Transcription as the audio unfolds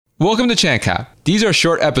Welcome to ChanCap. These are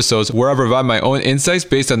short episodes where I provide my own insights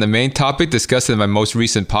based on the main topic discussed in my most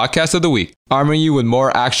recent podcast of the week, arming you with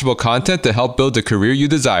more actionable content to help build the career you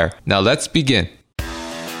desire. Now let's begin.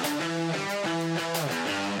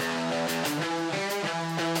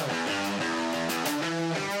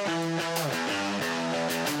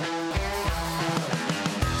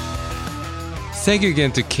 Thank you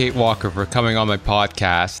again to Kate Walker for coming on my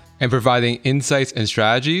podcast and providing insights and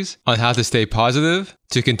strategies on how to stay positive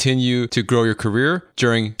to continue to grow your career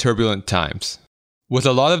during turbulent times. With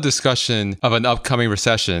a lot of discussion of an upcoming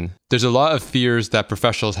recession, there's a lot of fears that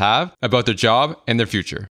professionals have about their job and their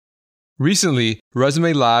future. Recently,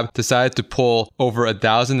 Resume Lab decided to poll over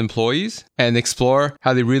 1,000 employees and explore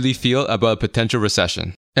how they really feel about a potential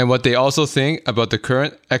recession and what they also think about the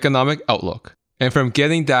current economic outlook. And from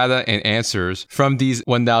getting data and answers from these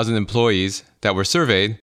 1,000 employees that were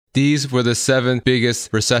surveyed, these were the 7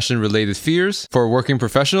 biggest recession-related fears for working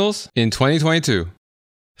professionals in 2022.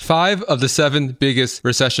 5 of the 7 biggest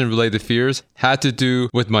recession-related fears had to do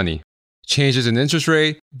with money. Changes in interest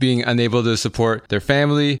rate, being unable to support their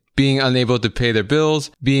family, being unable to pay their bills,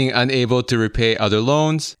 being unable to repay other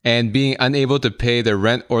loans, and being unable to pay their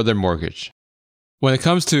rent or their mortgage. When it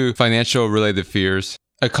comes to financial-related fears,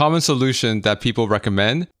 a common solution that people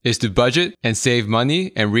recommend is to budget and save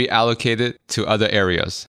money and reallocate it to other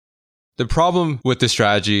areas. The problem with this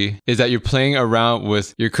strategy is that you're playing around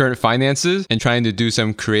with your current finances and trying to do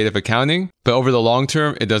some creative accounting, but over the long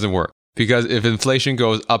term, it doesn't work. Because if inflation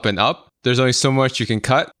goes up and up, there's only so much you can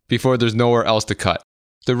cut before there's nowhere else to cut.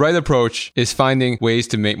 The right approach is finding ways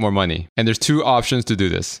to make more money, and there's 2 options to do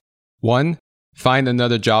this. 1, find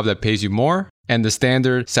another job that pays you more, and the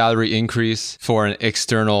standard salary increase for an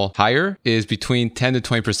external hire is between 10 to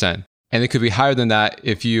 20%. And it could be higher than that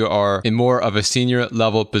if you are in more of a senior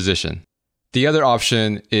level position. The other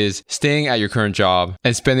option is staying at your current job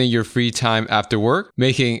and spending your free time after work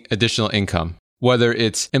making additional income. Whether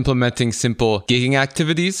it's implementing simple gigging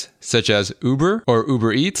activities such as Uber or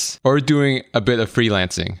Uber Eats, or doing a bit of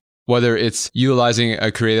freelancing. Whether it's utilizing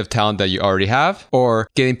a creative talent that you already have, or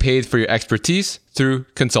getting paid for your expertise through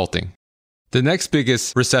consulting. The next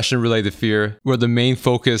biggest recession-related fear, where the main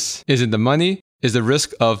focus isn't the money, is the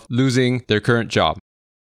risk of losing their current job.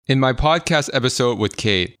 In my podcast episode with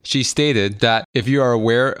Kate, she stated that if you are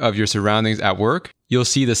aware of your surroundings at work, you'll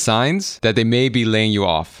see the signs that they may be laying you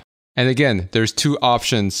off. And again, there's 2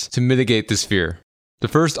 options to mitigate this fear. The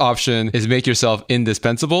first option is make yourself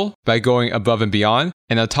indispensable by going above and beyond,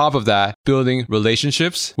 and on top of that, building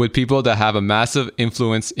relationships with people that have a massive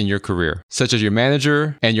influence in your career, such as your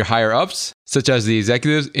manager and your higher-ups, such as the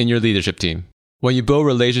executives in your leadership team. When you build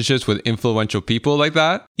relationships with influential people like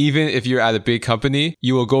that, even if you're at a big company,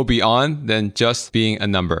 you will go beyond than just being a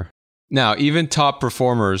number. Now, even top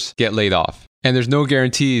performers get laid off, and there's no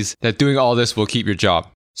guarantees that doing all this will keep your job.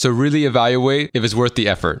 So really evaluate if it's worth the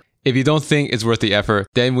effort. If you don't think it's worth the effort,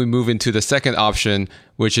 then we move into the second option,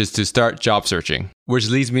 which is to start job searching, which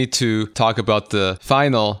leads me to talk about the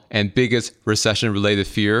final and biggest recession-related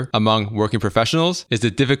fear among working professionals is the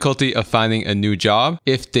difficulty of finding a new job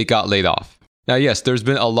if they got laid off. Now, yes, there's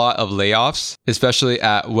been a lot of layoffs, especially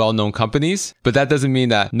at well-known companies, but that doesn't mean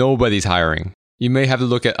that nobody's hiring. You may have to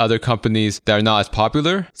look at other companies that are not as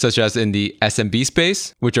popular, such as in the SMB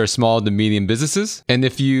space, which are small to medium businesses. And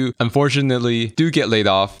if you unfortunately do get laid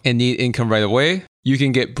off and need income right away, you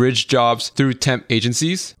can get bridge jobs through temp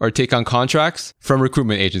agencies or take on contracts from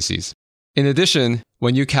recruitment agencies. In addition,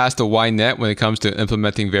 when you cast a wide net when it comes to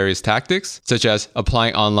implementing various tactics, such as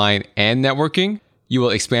applying online and networking, you will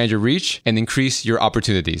expand your reach and increase your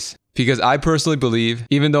opportunities. Because I personally believe,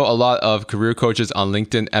 even though a lot of career coaches on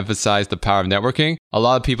LinkedIn emphasize the power of networking, a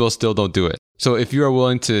lot of people still don't do it. So if you are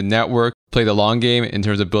willing to network, play the long game in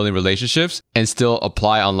terms of building relationships, and still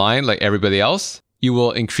apply online like everybody else, you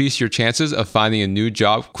will increase your chances of finding a new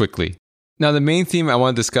job quickly. Now, the main theme I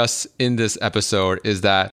want to discuss in this episode is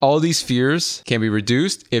that all these fears can be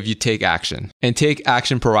reduced if you take action, and take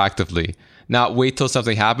action proactively. Not wait till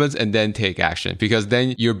something happens and then take action, because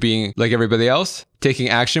then you're being like everybody else, taking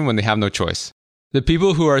action when they have no choice. The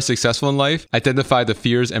people who are successful in life identify the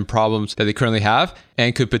fears and problems that they currently have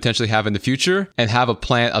and could potentially have in the future and have a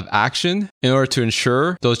plan of action in order to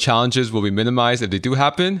ensure those challenges will be minimized if they do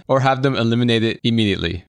happen or have them eliminated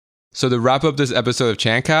immediately. So to wrap up this episode of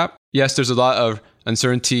ChanCap, yes, there's a lot of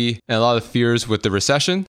uncertainty and a lot of fears with the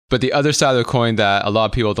recession. But the other side of the coin that a lot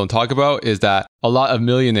of people don't talk about is that a lot of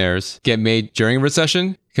millionaires get made during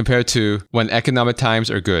recession compared to when economic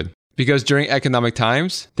times are good. Because during economic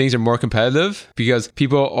times, things are more competitive because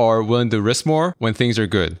people are willing to risk more when things are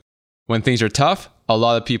good. When things are tough, a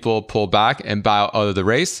lot of people pull back and bow out of the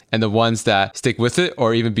race, and the ones that stick with it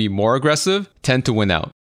or even be more aggressive tend to win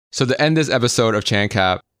out. So to end this episode of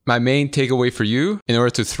ChanCap, my main takeaway for you in order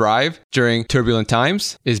to thrive during turbulent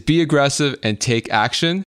times is be aggressive and take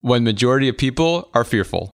action when majority of people are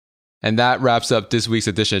fearful. And that wraps up this week's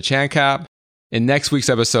edition of ChanCap. In next week's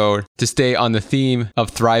episode, to stay on the theme of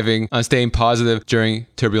thriving on staying positive during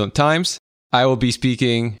turbulent times, I will be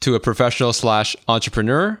speaking to a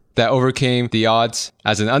professional/entrepreneur that overcame the odds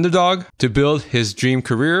as an underdog to build his dream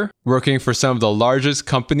career working for some of the largest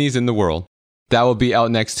companies in the world. That will be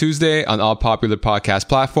out next Tuesday on all popular podcast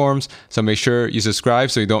platforms, so make sure you subscribe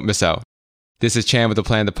so you don't miss out. This is Chan with the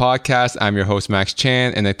Plan, the podcast. I'm your host, Max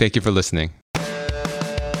Chan, and I thank you for listening.